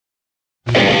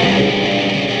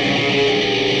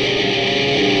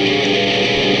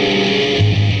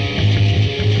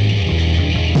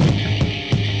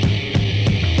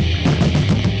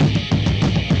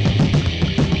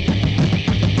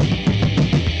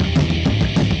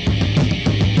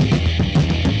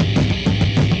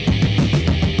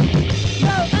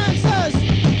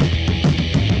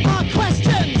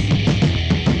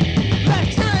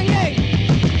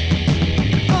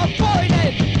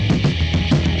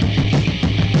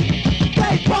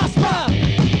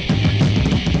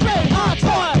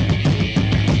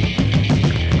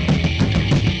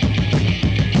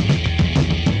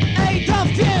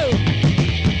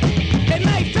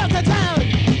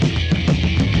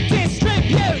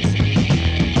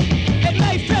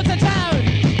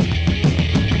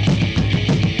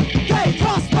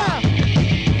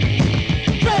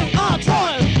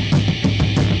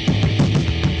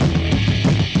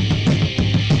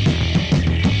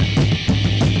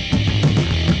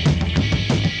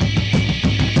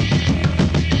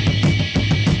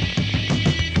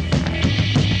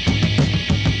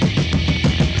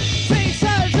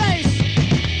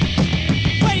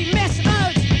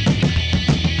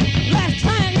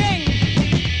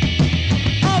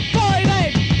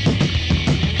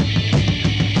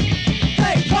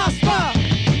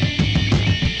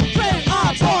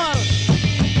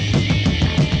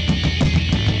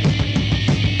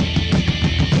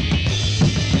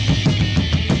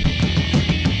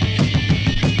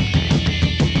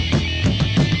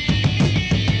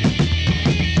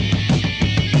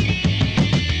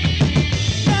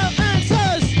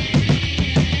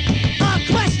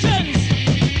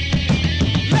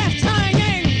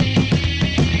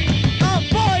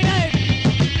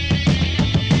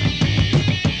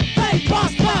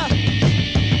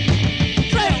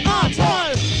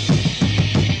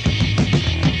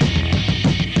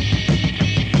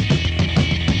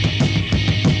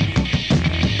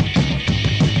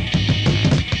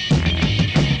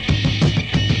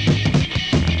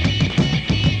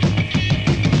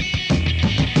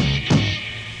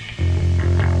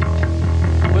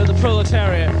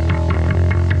Proletariat.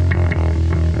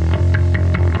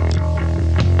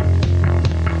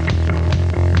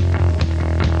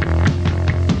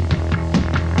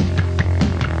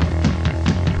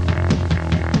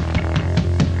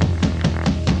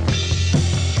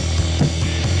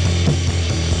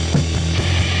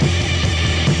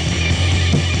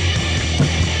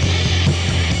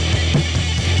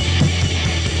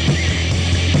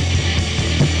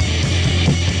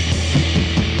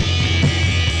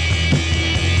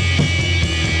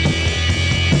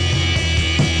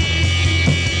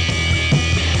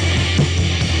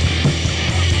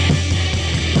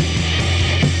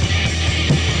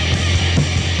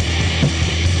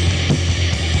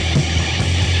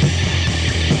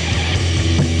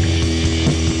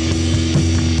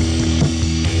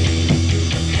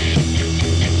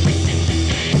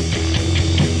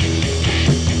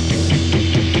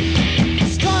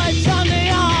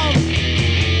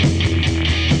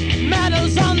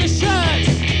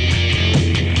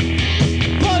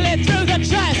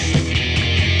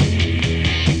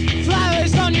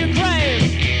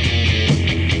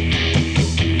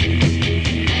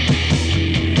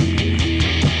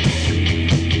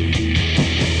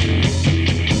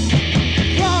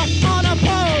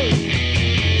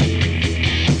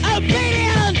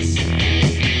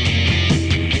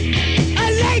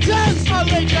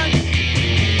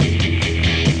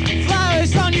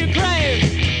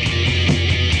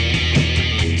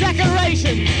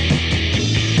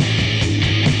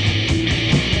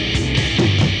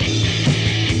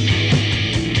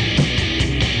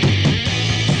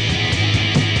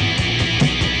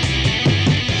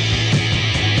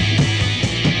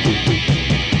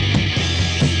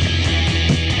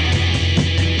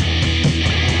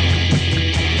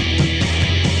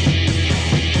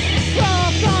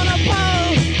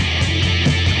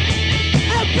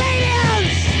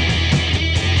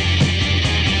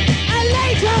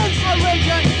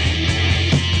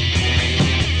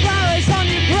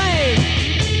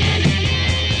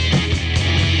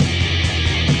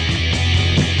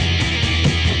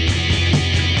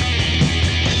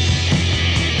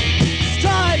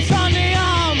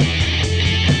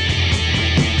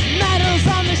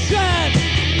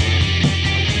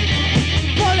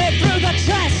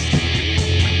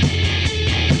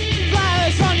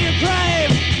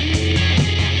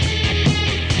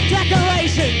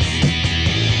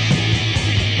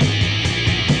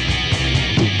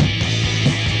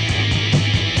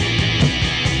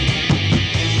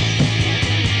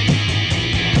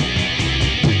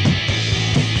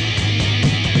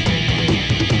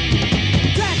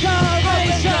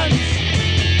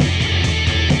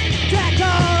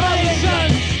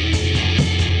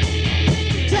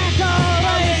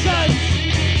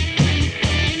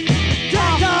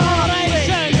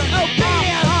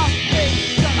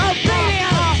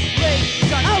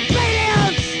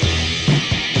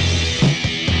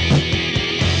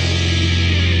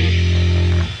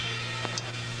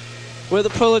 We're the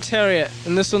Proletariat,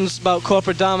 and this one's about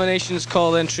corporate domination. It's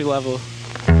called Entry Level.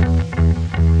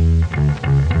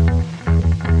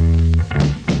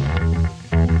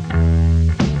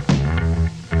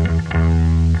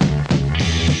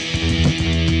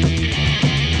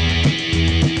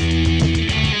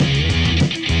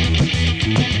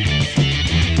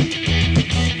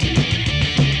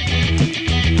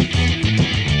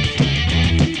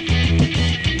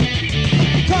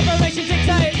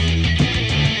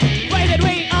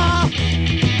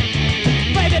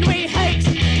 Where did we hate?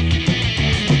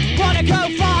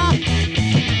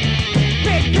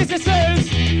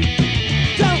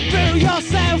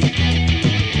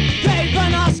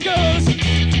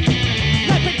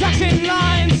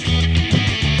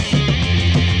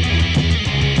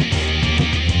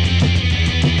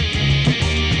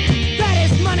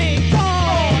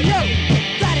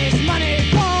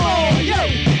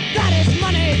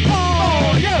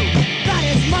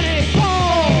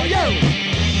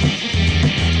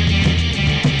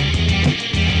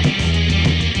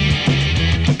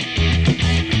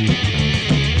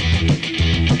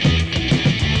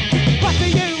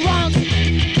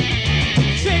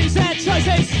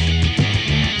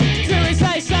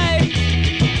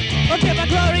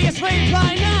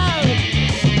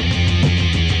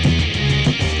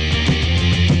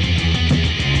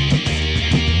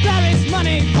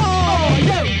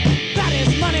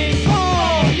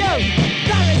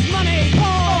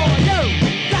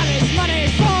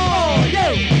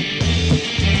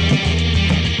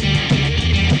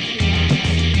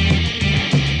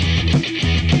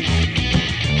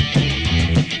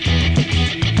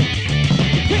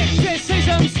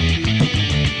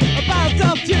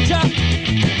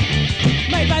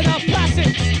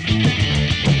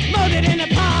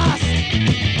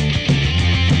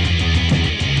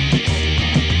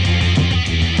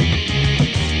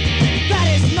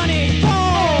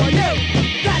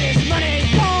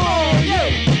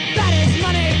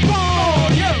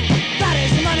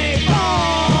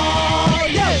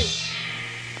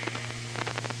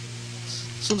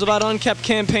 one's about unkept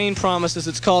campaign promises.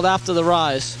 It's called After the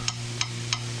Rise.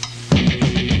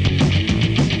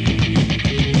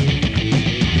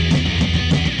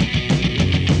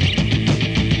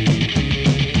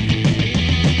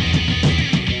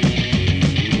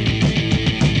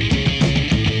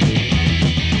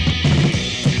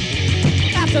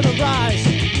 After the rise,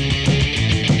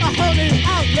 a whole new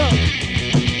outlook,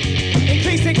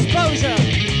 increased exposure,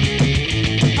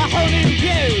 a whole new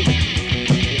view.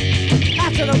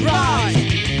 After the rise,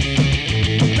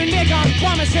 reneged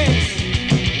promises,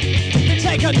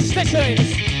 betray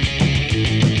constituents,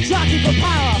 jockey for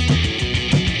power.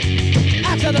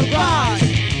 After the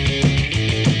rise,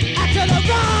 after the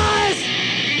rise.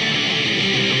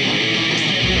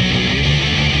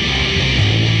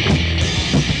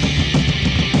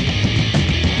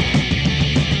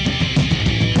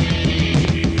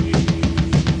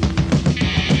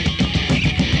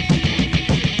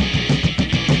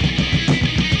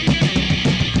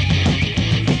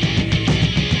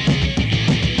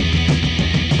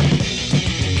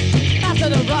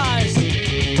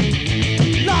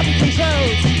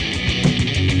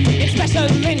 Special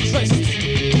interests,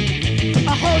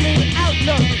 a whole new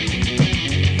outlook.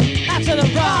 After the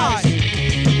rise,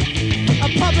 a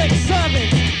public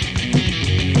servant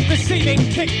receiving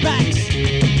kickbacks,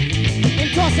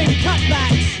 endorsing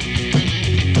cutbacks.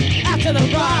 After the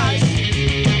rise,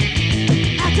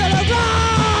 after the rise.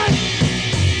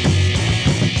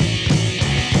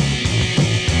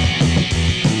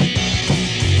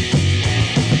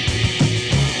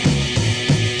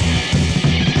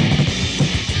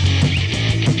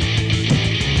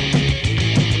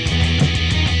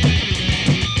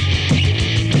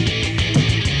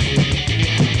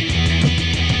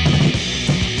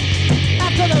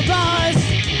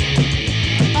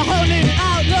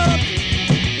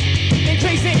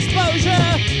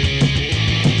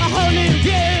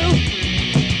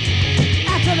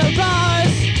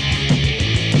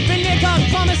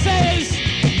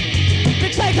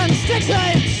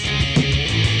 Constituents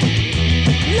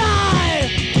lie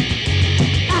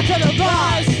after the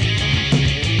rise,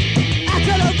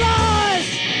 after the rise.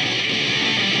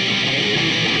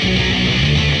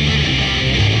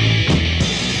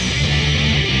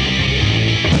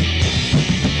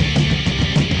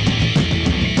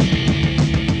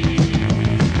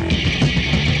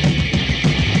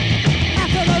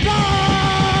 After the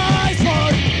rise, for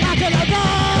after the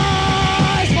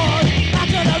rise, for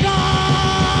after the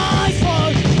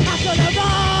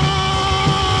rise.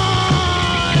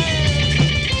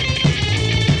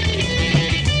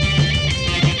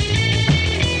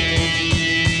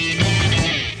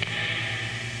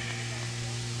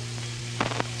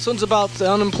 This one's about the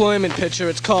unemployment picture.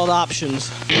 It's called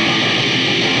Options.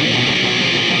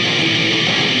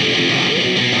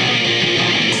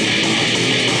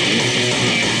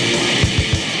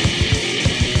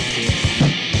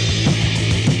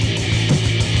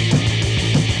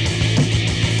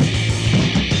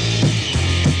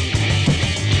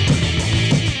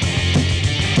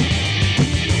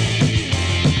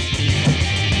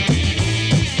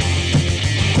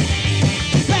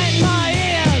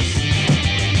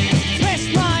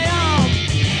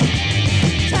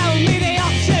 Tell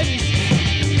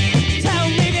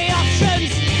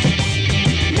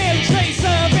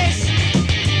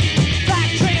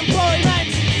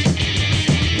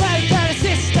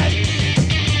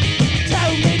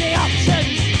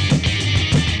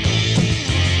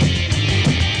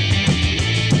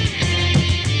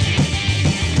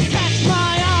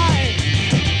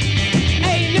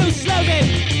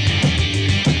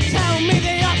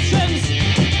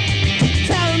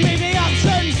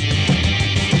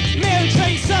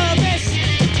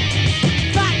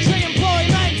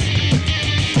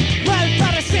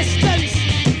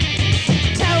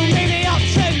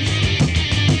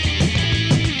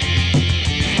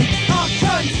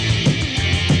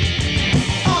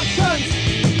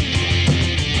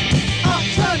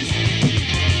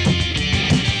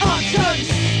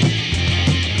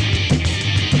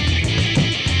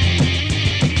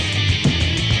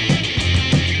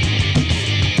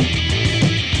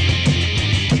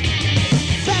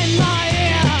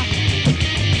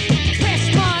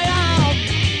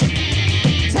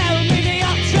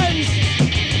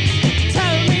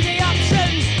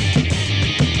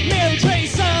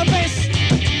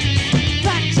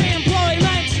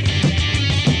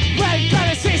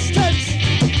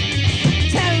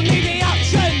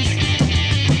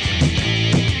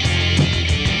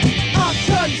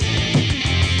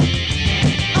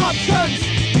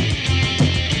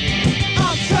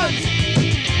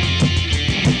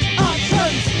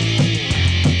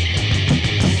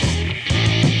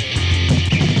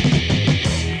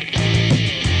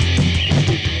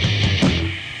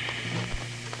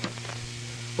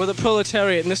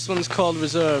Proletariat, and this one's called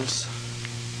Reserves.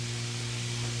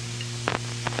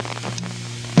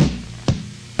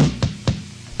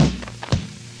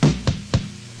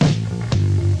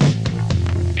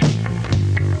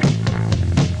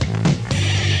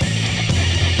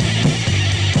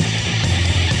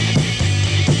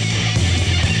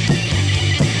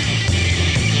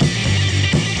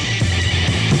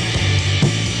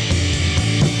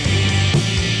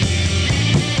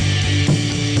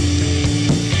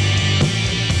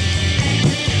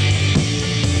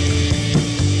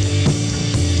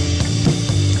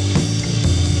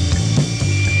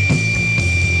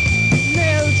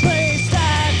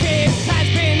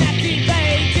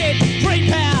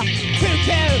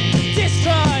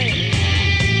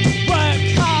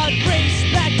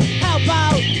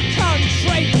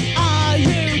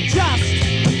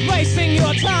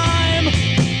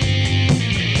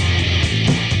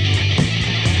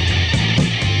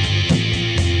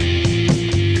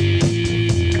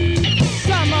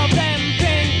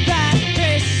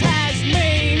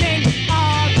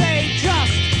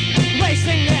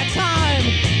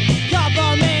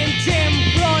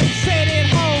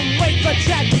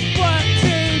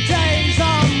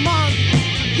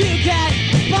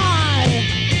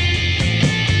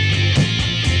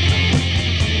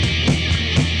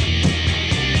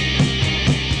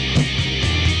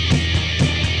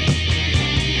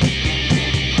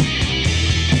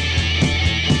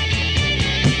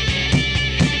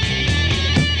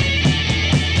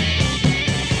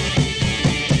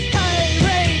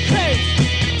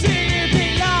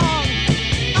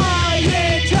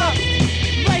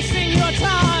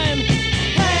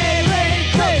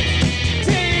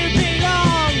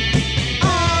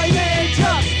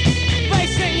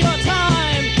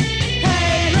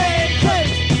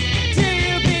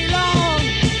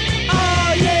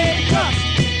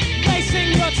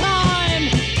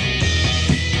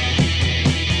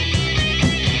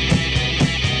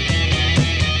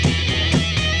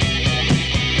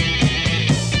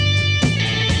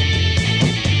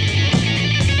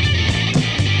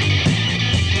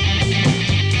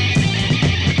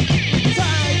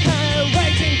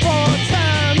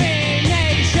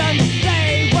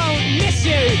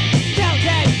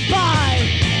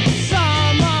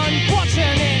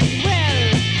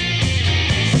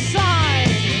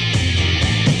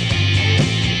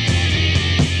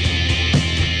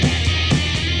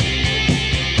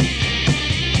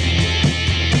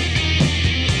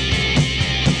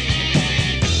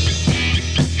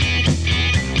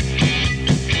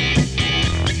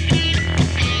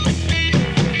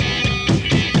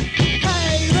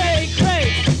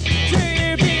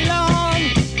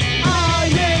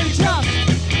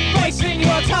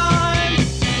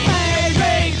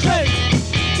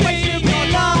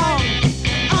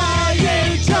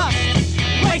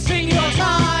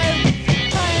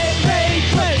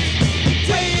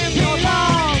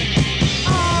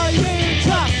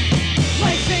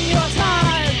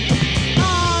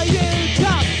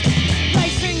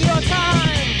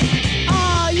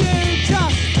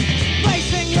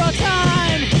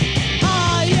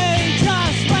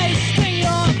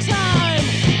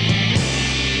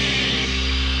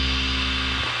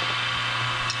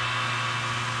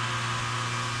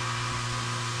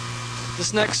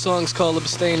 This next song's called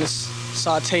Abstain. It's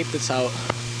a tape that's out.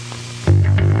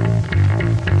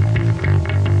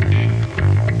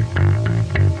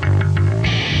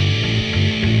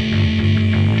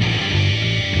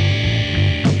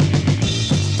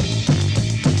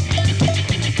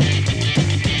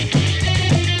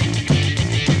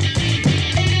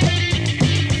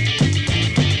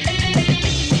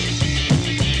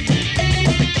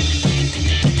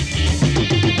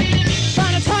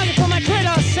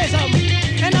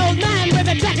 An old man with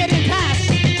a decadent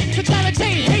past.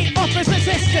 Totality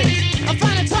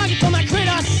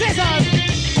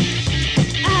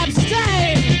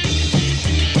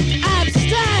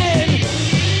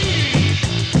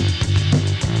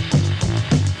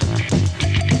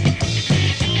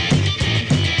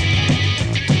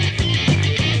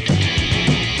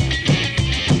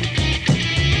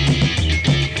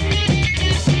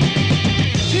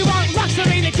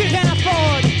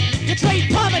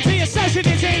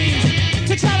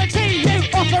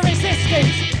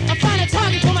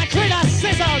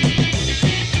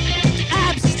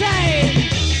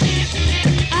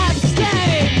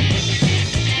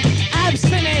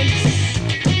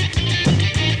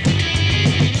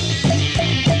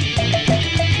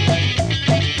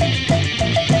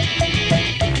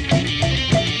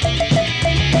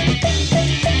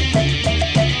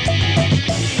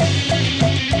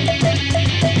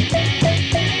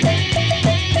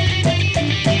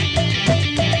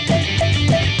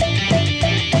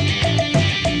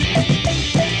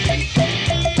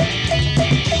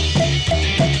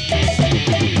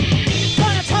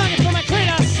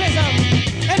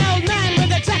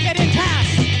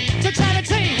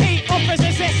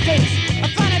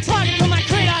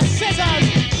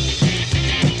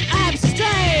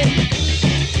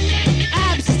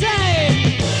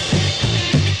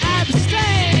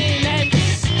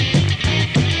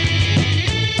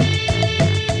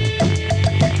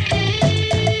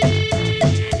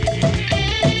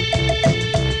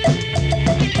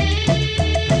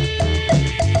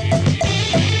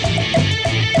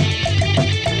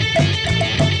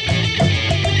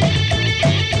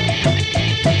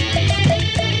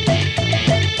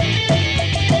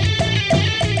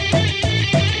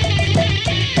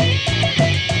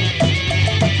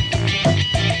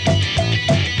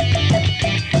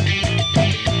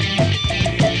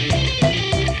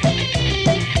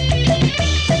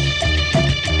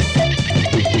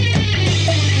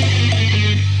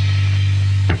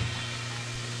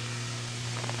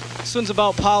This one's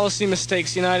about policy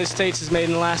mistakes the United States has made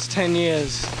in the last 10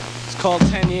 years. It's called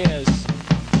 10 Years.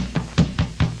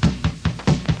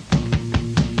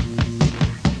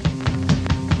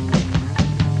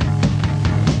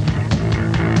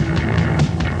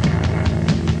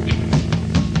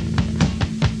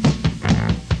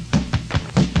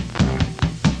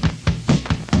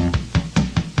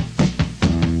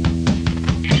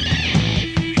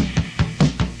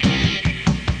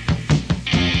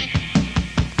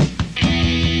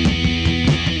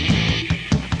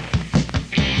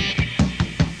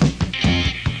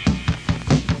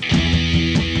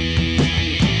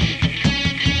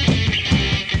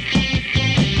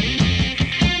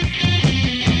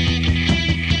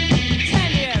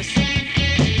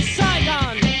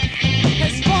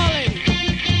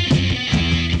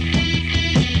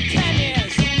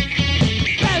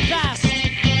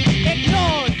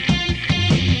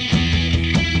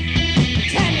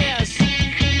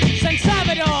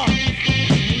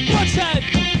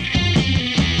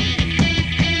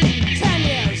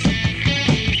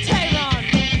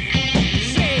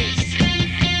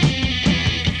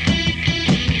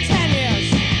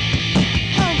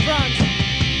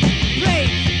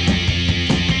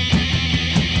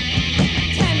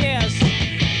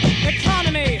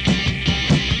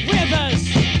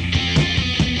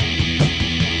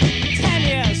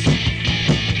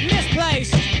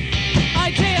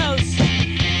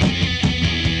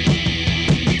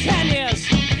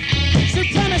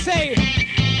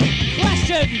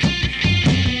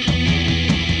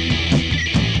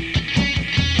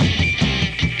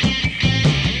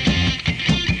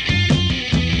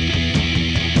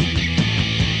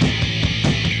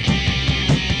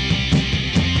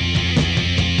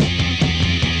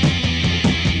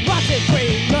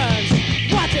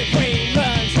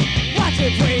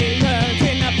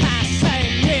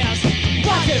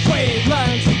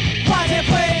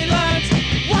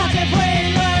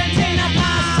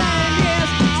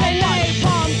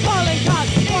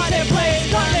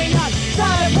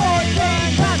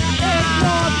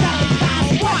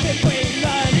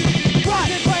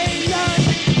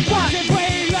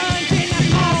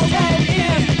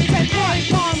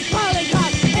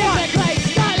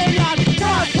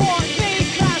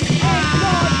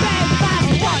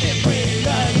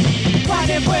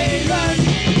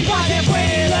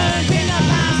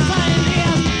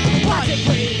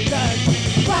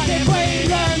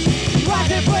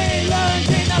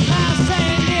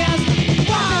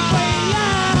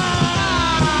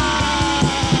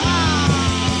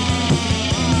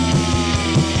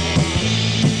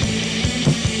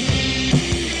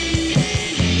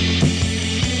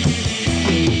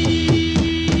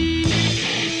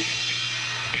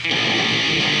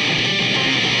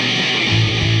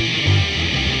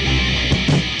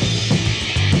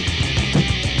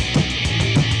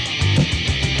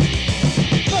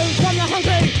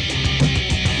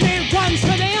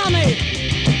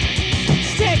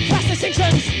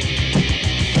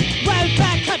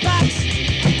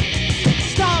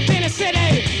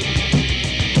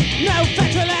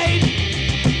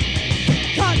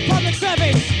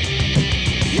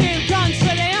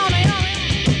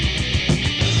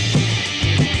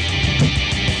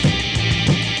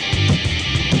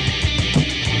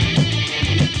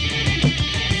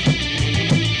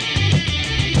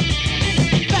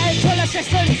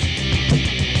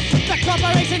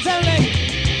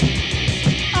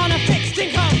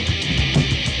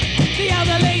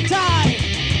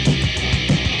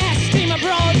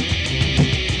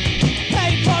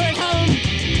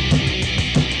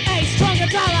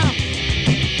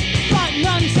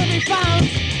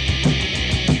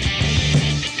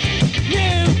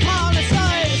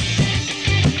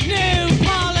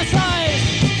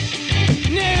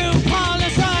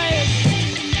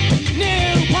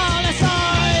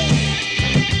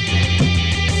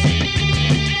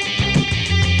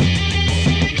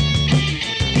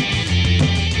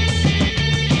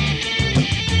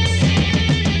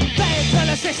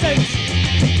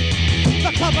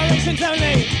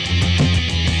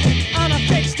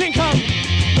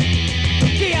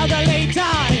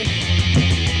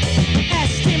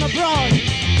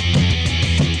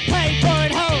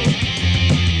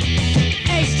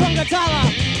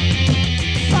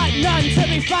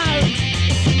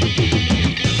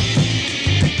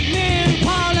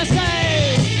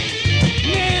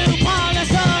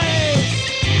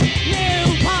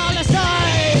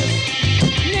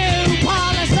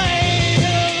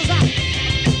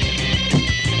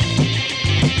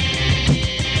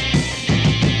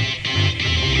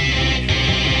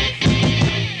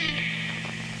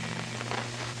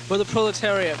 We're the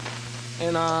Proletariat.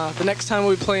 And the next time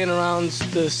we'll be playing around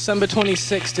December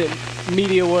 26th at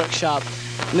Media Workshop.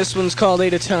 And this one's called A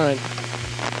Deterrent.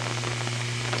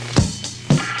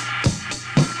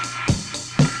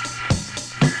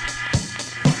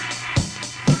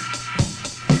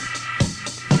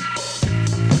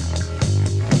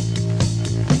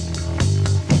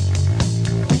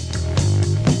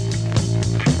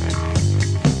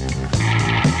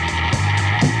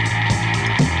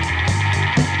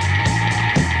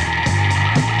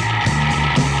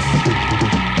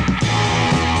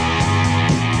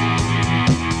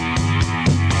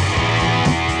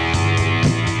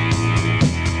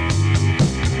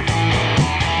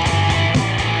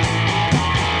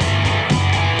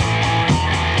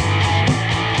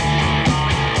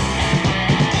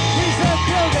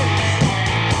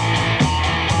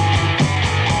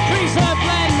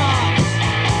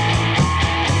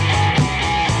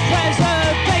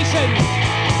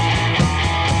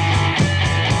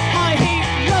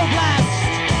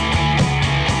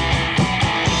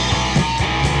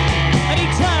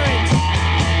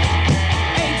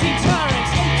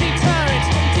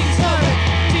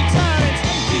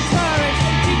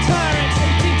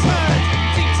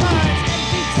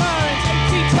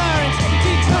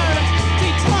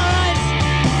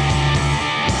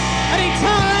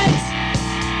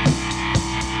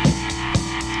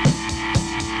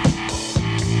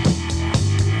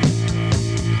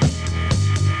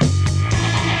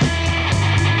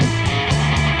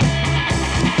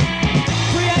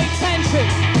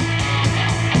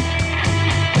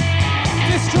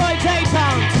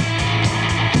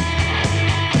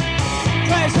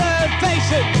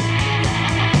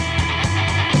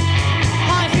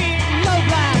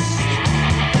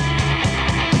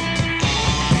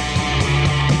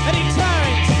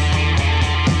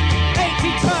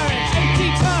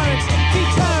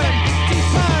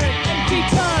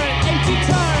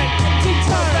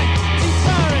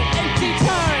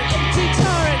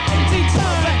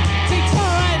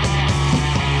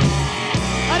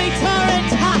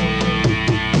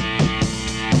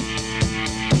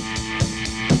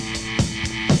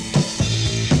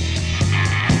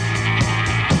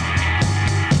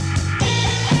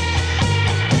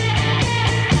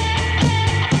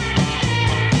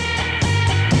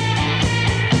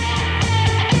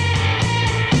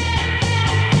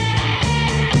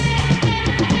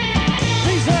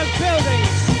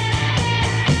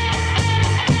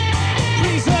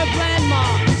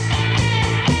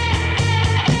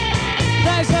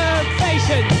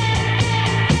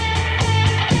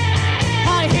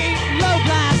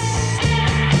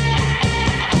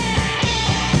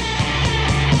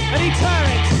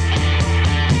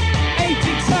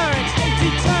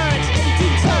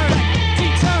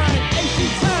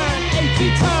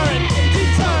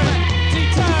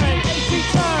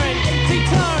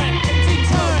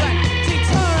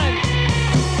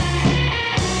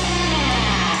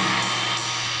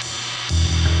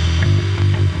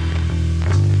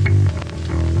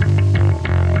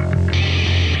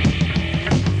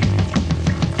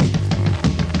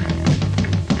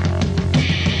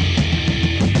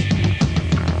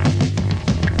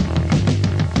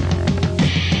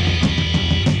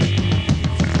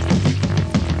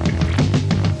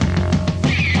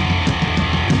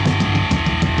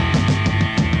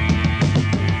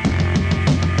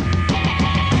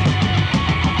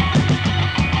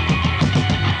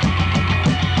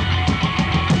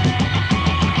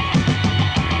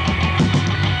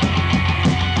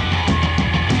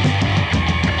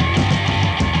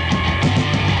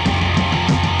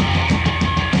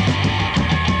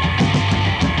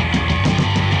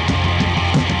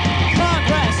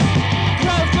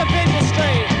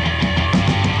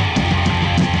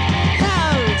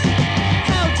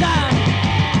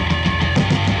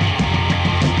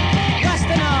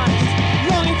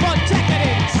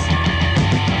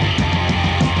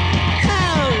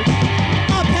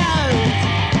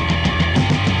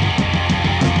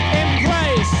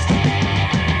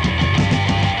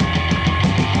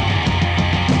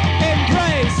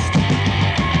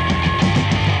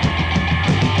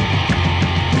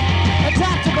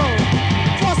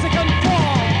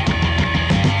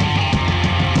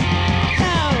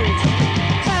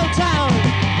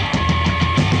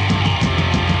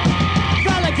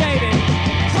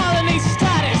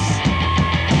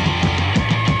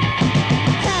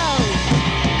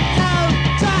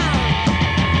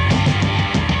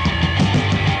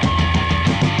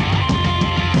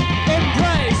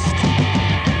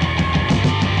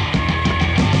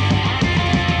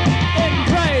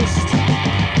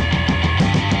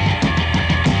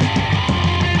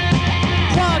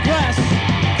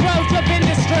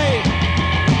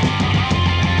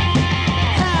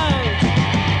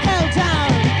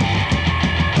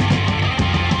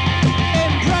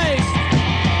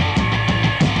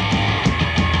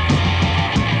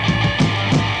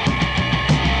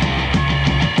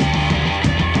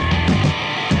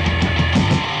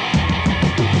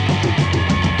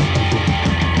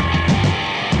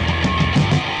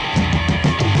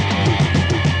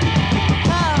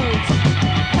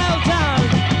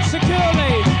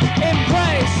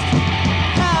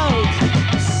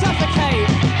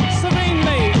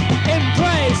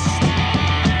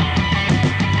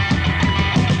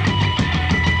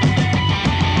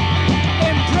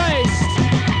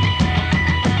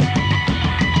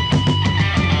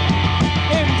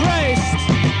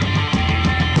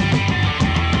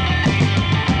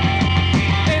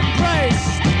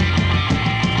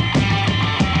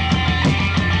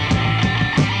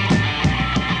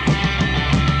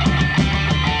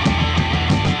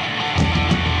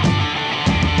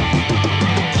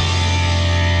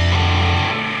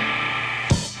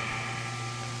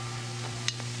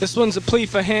 This one's a plea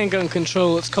for handgun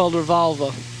control. It's called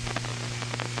Revolver.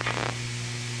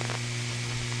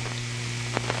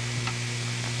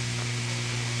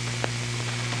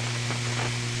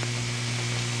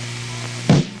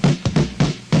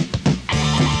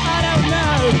 I don't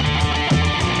know.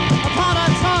 Upon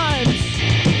our times,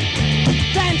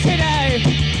 then today,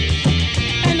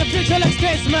 and the future looks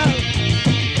dismal.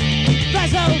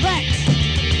 Resurrect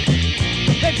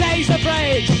the days of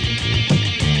rage.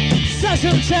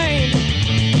 Social change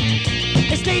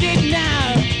is needed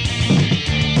now.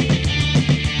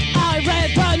 I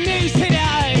read the news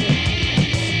today.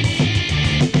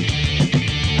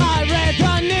 I read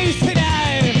the news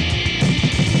today.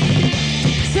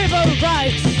 Civil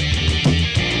rights,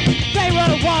 they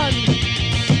were won.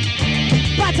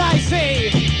 But I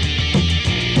see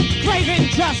grave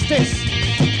injustice,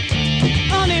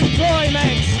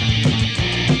 unemployment.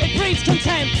 It breeds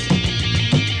contempt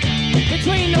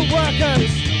between the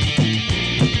workers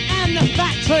and the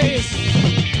factories.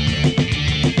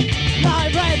 I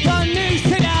read the news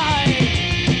today.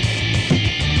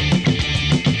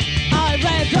 I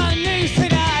read the news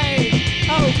today.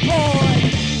 Oh boy.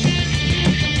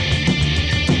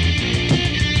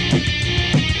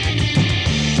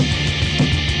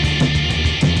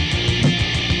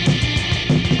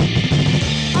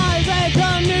 I read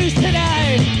the news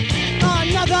today.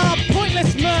 Another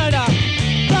pointless murder.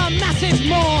 Masses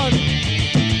mourn,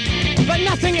 but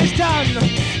nothing is done.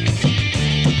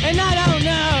 And I don't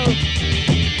know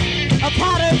of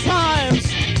harder times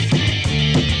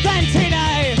than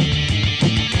today,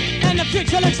 and the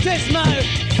future looks dismal.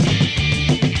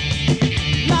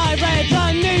 I read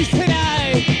the news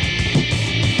today.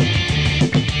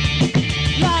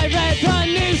 I read the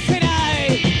news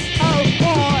today. Oh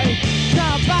boy,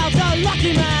 now about the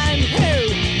lucky man who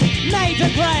made the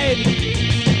grade.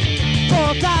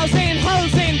 4,000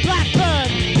 holes in Blackburn,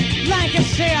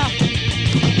 Lancashire.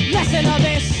 Lesson of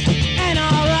this,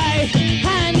 NRA.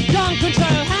 Handgun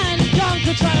control, handgun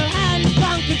control,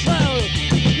 handgun control.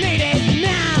 Needed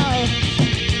now.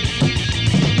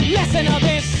 Lesson of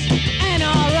this,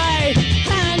 NRA.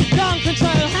 Handgun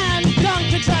control, handgun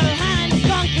control,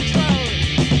 handgun control.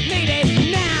 Needed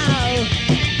now.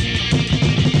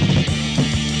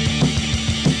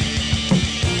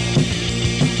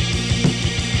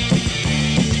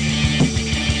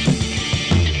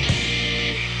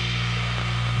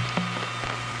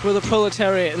 We're the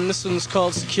Proletariat, and this one's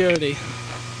called Security.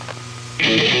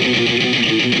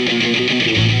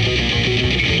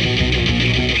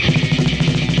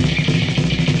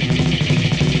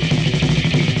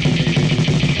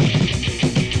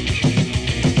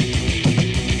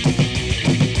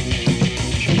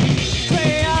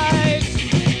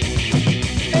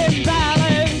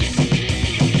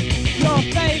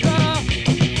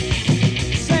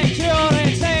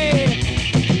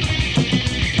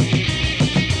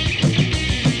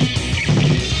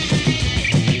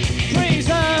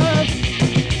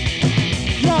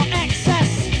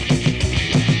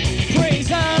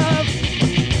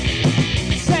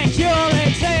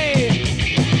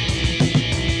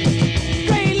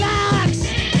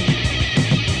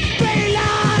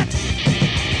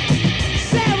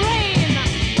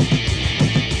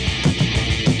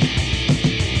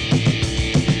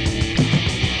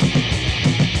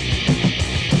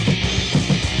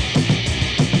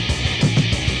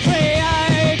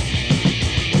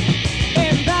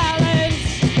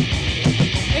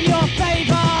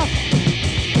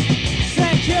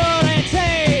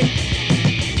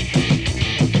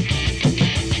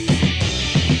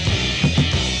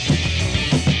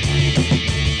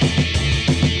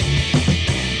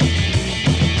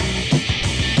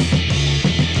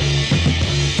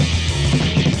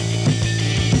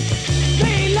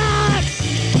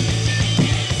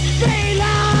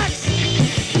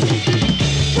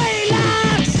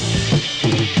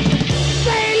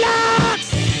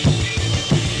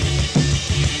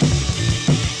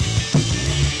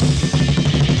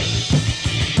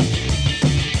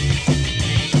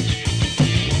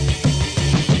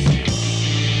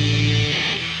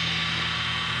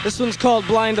 This one's called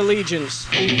Blind Allegiance.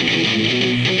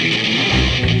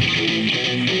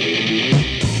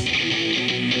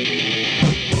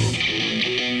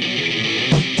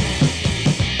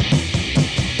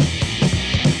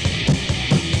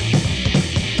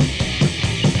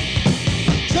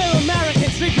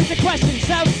 Questions,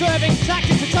 self-serving,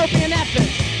 tactics, utopian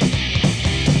efforts.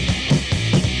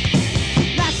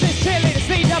 Nationalist cheerleaders,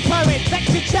 lead up poets,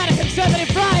 vexed chatter,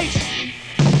 conservative rage.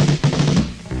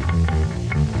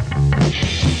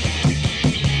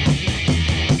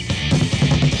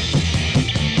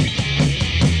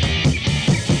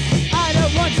 I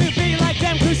don't want to be like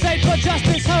them,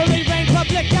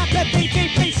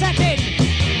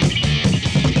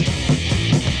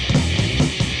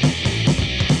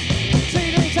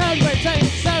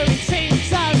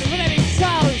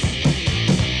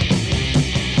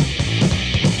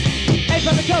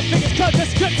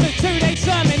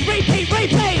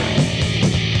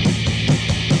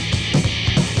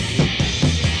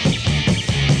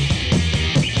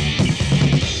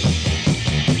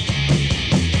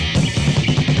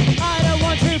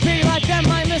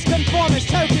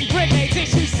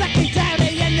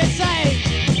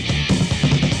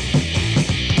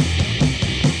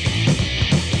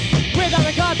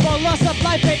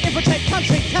 life, they infiltrate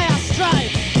country, chaos,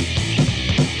 strife.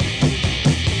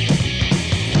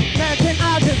 American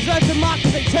idol deserves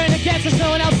democracy, turn against us, no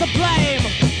one else to blame.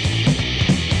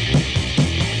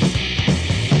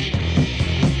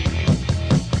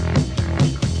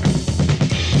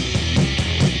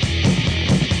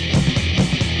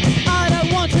 I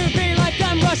don't want to be like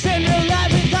them, Russian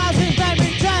roulette with thousands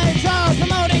every day, so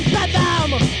promoting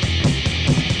Bedlam.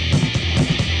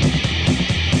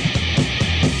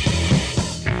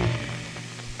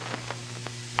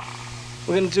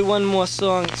 We're gonna do one more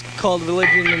song. It's called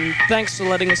Religion, and thanks for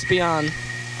letting us be on.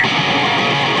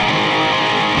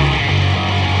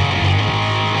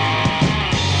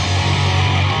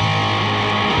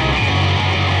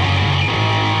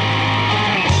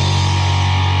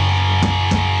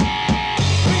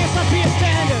 Bring us up to your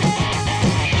standards.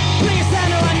 Bring us down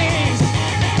to our knees.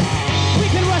 We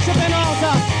can worship an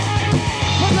altar.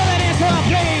 Put living into our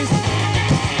pleas.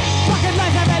 Fucking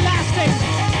life everlasting.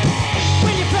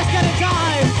 When you first gotta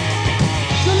die,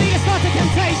 to lead us not to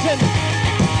temptation,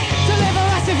 deliver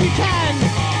us if you can.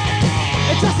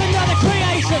 It's just another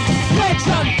creation,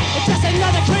 legend. It's just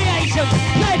another creation,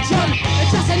 legend.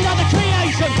 It's just another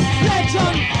creation,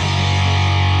 legend.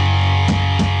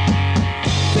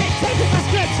 Dictated by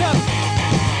scripture,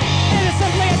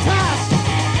 innocently attached.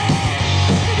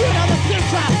 You know the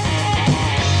future,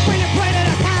 when you pray to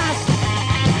the past.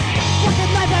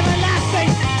 Fucking life everlasting.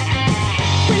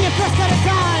 When you first gotta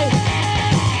die,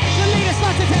 to lead us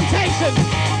not to temptation,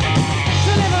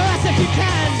 deliver us if you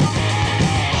can.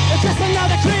 It's just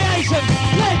another creation,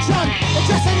 legend. It's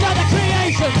just another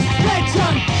creation,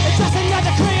 legend. It's just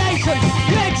another creation,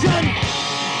 legend.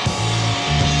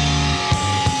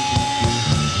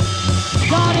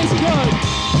 God is good,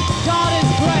 God is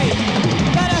great.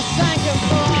 Let us thank him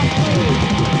for our food.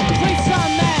 Priests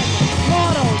are men,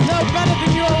 mortal, no better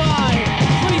than you or I.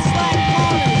 Priests like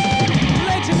mourners.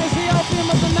 Religion is the opium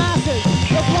of the masses.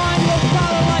 The blind will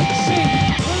follow like sheep.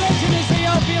 Religion is the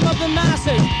opium of the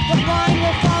masses. The blind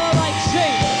will follow like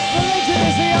sheep. Religion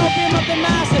is the opium of the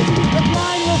masses. The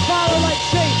blind will follow like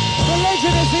sheep.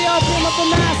 Religion is the opium of the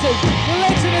masses.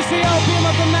 Religion is the opium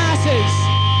of the masses.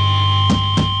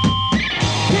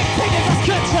 Dictated by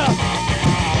scripture,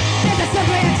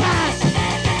 innocently attached.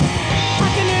 How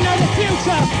can you know the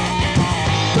future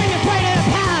when you pray to the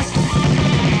past?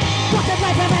 Fucking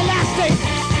life everlasting.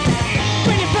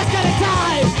 When you first gotta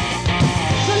die,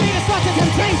 to lead us not to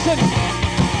temptation,